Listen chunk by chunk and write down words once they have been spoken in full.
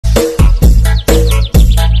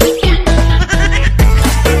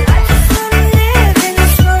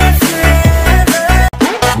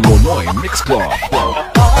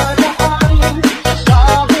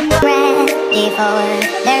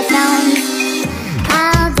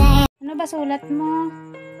ba sulat mo?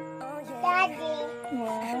 Daddy. Wow.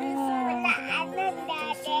 Walaan ng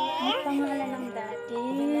daddy. Ang pangalan ng daddy.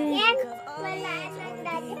 Yan. Walaan ng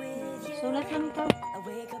daddy. Sulat lang to.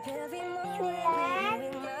 Sulat.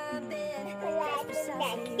 Walaan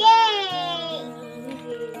ng daddy.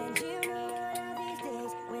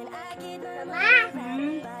 Mama.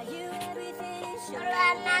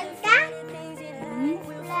 Sulat ng da.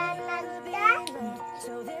 Sulat ng da.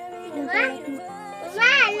 Mama. Mama,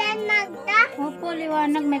 alam ng da. Opo,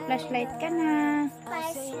 liwanag. May flashlight ka na.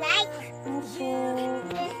 Flashlight. Opo.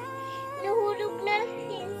 Nahulog na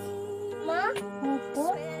rin. Ma?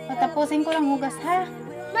 Opo. Patapusin ko lang hugas ha.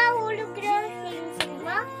 Mahulog na rin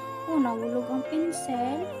mo? Oh, nahulog ang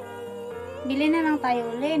pinsel. Bili na lang tayo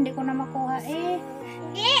uli. Hindi ko na makuha eh.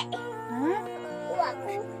 Hindi. Ha? Kuha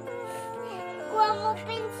ko. Kuha mo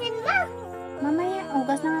pinsin mo. Mamaya,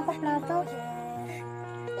 hugas na nga ako plato.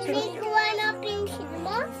 Hindi kuha ng pinsin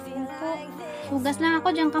mo. Opo. Hugas lang ako.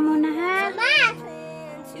 Diyan ka muna ha. Mama!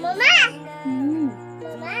 Mama! Hmm.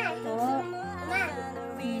 Mama! Opo. Mama!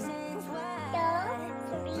 2, 3,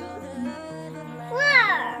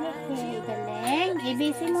 4. Okay, galing.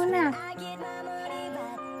 ABC muna.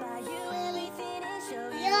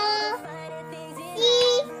 Yo! C.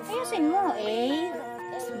 Ayusin mo. A,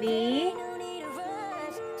 B,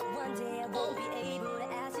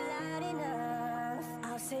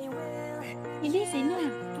 ABC na.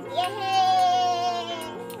 Yay!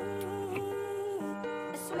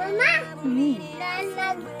 Mama! Hmm.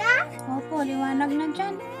 Nanagta? Opo, liwanag na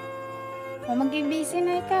dyan. O, mag-ABC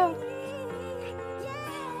na ikaw.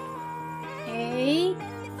 A.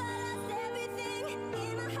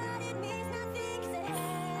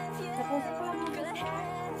 Tapos ko lang hugas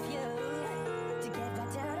ha.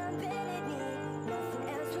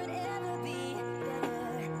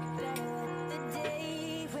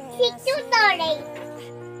 Si Tutory.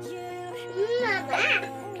 Mama!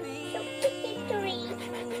 Si Tutory.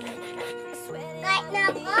 Kahit na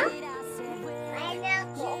ako? Kahit na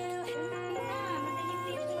ako?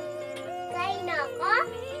 Kahit na ako?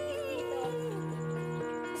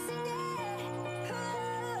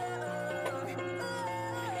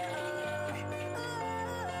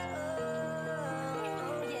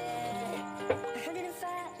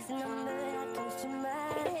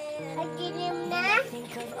 Pag-ilim na?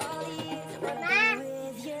 Mama?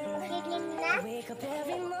 Pag-ilim na?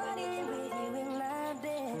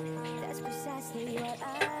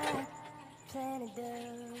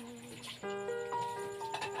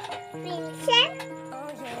 Princess?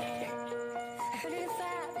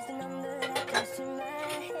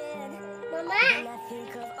 Mama?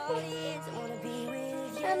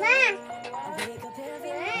 Mama?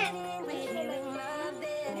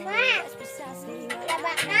 Mama?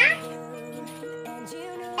 Laba ka?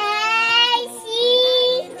 A, C,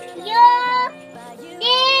 U, D.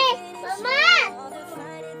 Mama!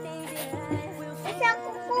 Basta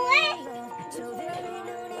kuko eh.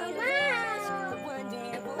 Mama!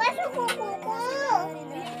 Basta kuko ko.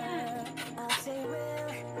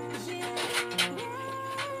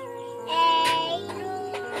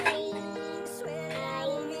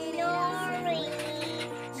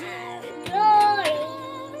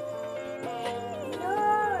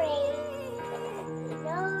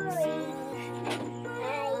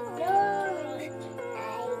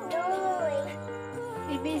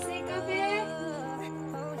 ABC ka, be.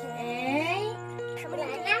 A, Wala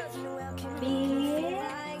na. B,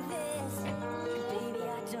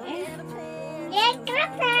 Yay,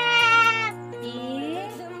 crap! E.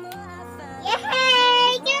 Yay,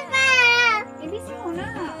 crap! ABC muna.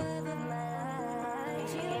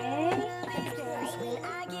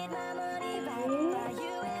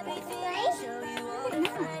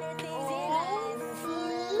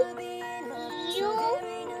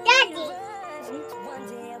 Daddy.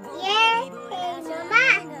 Yay, Mama.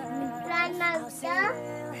 Ronaldo.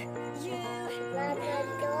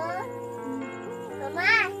 Ronaldo.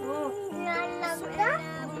 Mama. Ronaldo.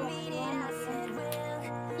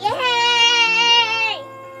 Yay!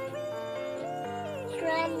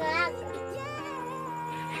 Ronaldo.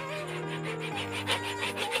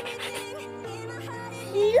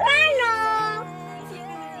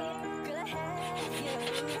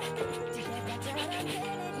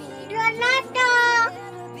 Ronaldo. Ronaldo.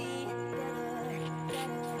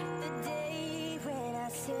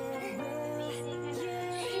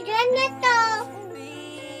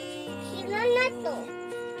 Sila na to.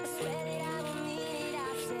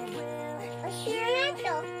 Sila na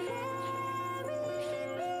to.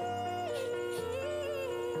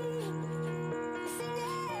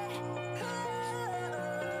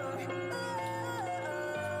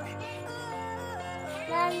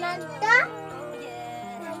 Nanagda.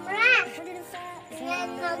 Mama.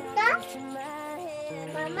 Nanagda.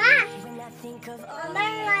 Mama. Mama,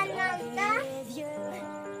 nanagda.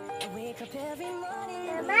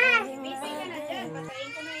 Mama. Busy ka na dyan. Patayin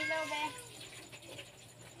ko ng ilaw, be.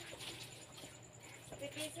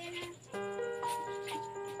 Busy na.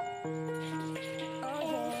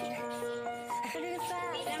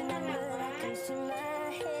 Bilang na lang, ha?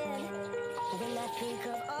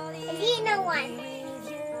 Hindi na one.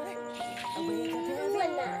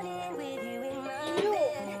 Wala. Two.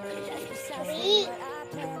 Three.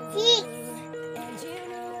 Six.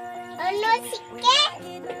 Ano, sige?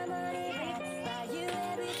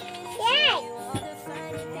 Yes.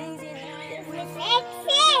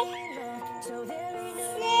 Sexy.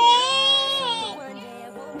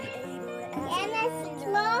 Yan na six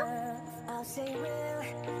mo.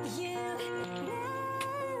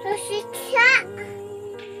 Susiksa.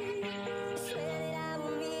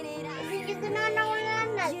 Hindi ko na nawalan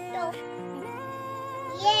na to.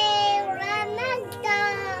 Yay! Ranag ka!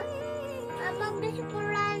 Amang gusto ko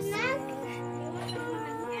ranag.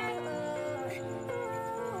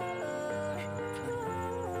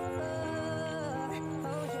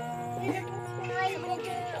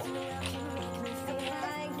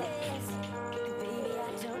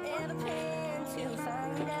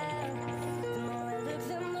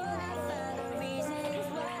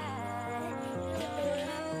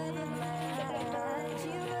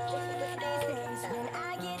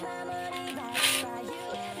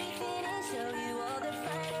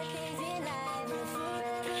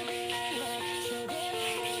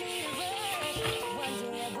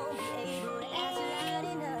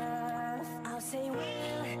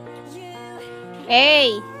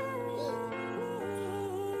 A.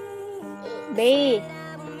 B.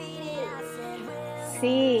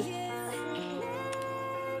 C.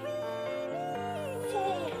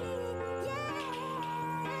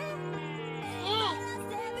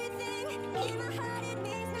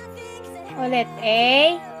 Ulit.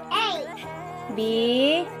 A. B.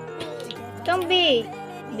 Itong B.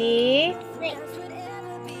 B.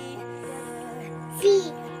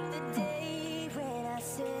 C.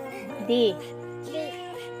 D.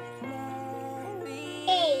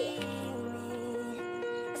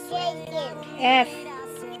 F.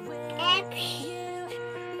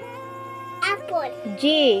 Apple.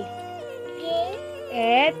 G. G.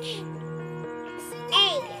 H.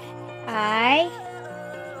 A. I.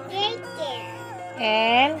 Chicken.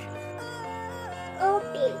 L. O.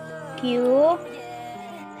 P. Q.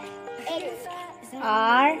 L.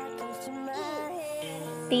 R.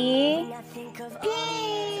 T. P.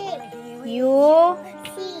 U.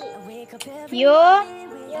 C. U.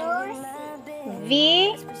 V.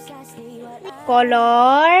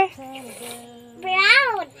 Color.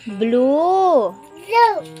 Brown. Blue.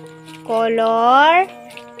 Blue. Color.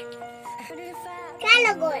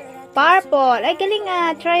 Calagon. Purple. Ay, galing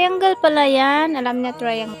ah. Triangle pala yan. Alam niya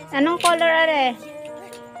triangle. Anong color are?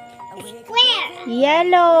 Square.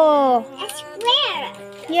 Yellow. A square.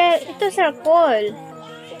 Yeah, ito circle.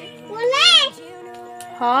 Kulay.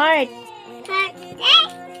 Heart. Heart.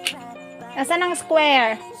 Asan ang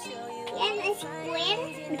square? Yan ang square.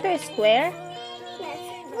 Ito is square. Yan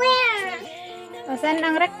square. Asan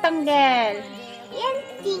ang rectangle? Yan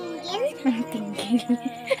tingin. Ang tingin.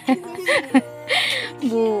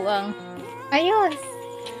 Buang. Ayos.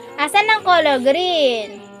 Asan ang color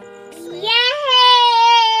green?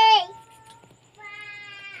 Yay!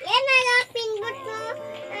 Yan ang pingot mo.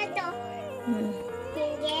 Ito.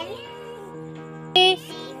 Tingin.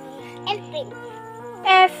 Elephant.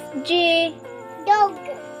 F, G. Dog.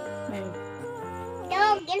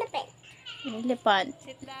 Dog. Elephant. Elephant.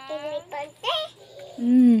 Elephant.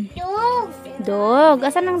 Dog. Dog.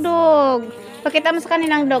 Asan ang dog? Pakita mo sa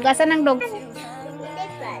kanilang dog. Asan ang dog?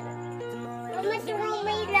 Elephant. Mama, turong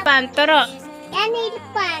may elephant. Pantoro. Yan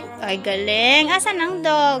elephant. Ay, galing. Asan ang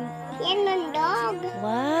dog? Yan ang dog.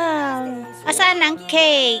 Wow. Asan ang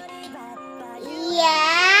cake? Ang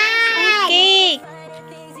Yan. cake.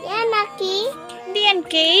 Yan aki. Hindi yan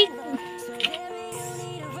cake.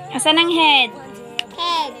 Asan ang head?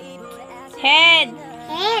 Head. Head.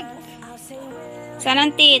 Head. Asan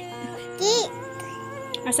ang teeth? Teeth.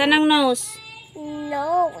 Asan ang nose?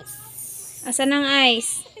 Nose. Asan ang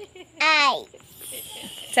eyes? Eye.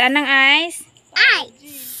 Saan ang eyes? Eye.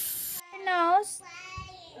 Nose.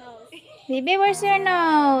 Baby, where's your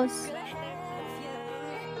nose?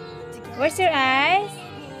 Where's your eyes?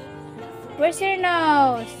 Where's your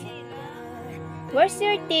nose? Where's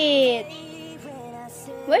your teeth?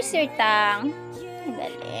 Where's your tongue? Ang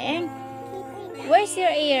galing. Where's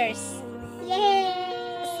your ears? Yay.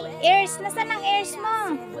 Ears. Nasaan ang ears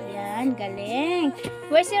mo? Yan, galing.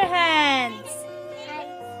 Where's your hands?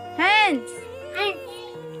 Hands.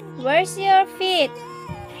 Where's your feet?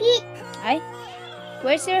 Feet. Ay.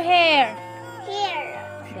 Where's your hair? Here.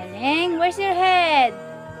 Galing. Where's your head?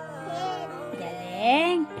 Head.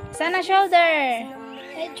 Galing. Saan ang shoulder?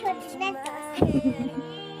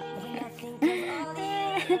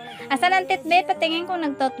 Asan ang tit, be? Patingin kung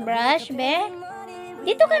nag-toothbrush, be.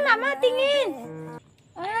 Dito kay mama, tingin.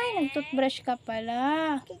 Ay, nag-toothbrush ka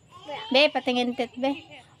pala. Be, patingin tit, be.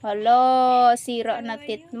 Hala, sira na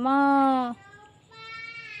tit mo.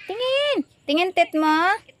 Tingin. Tingin tit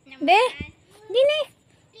mo. Be, dini.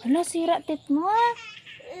 Hala, sira tit mo.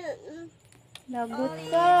 Lagot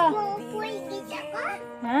ka. Apoy kita ko.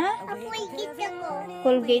 Ha? Apoy kita ko.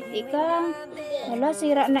 Colgate ikaw. Hala,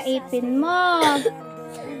 sira na ipin mo.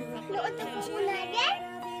 Luot ako muna din.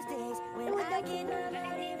 Luot ako muna.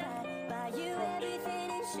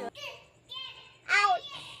 Out.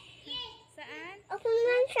 Saan? Open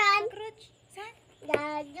man saan. Saan?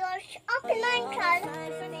 The doors open man saan. The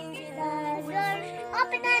doors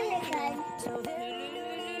open man saan. Saan?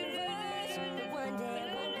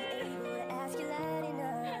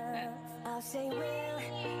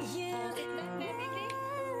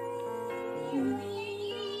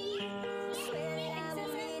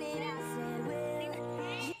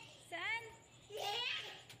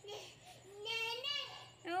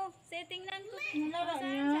 Oh, tingnan ko. Nalaro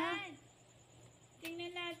niya.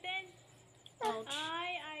 Tingnan natin.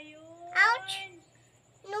 Ay, ayun. Ouch.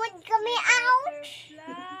 Luot kami out.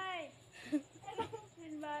 Butterfly.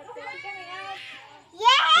 Butterfly kami out.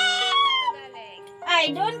 Yeah! Ay,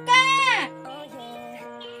 doon ka!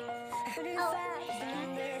 Oh.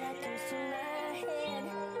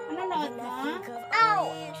 Ano nood mo?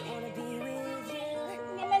 Ouch.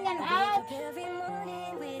 Hindi man yan out.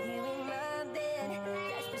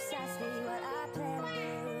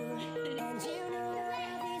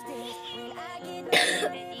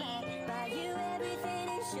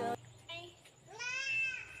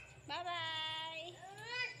 Bye-bye.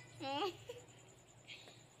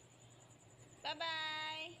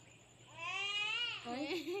 Bye-bye.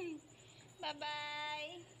 Bye-bye.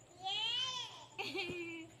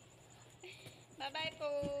 Bye-bye po.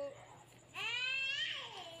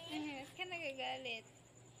 Ka nagagalit.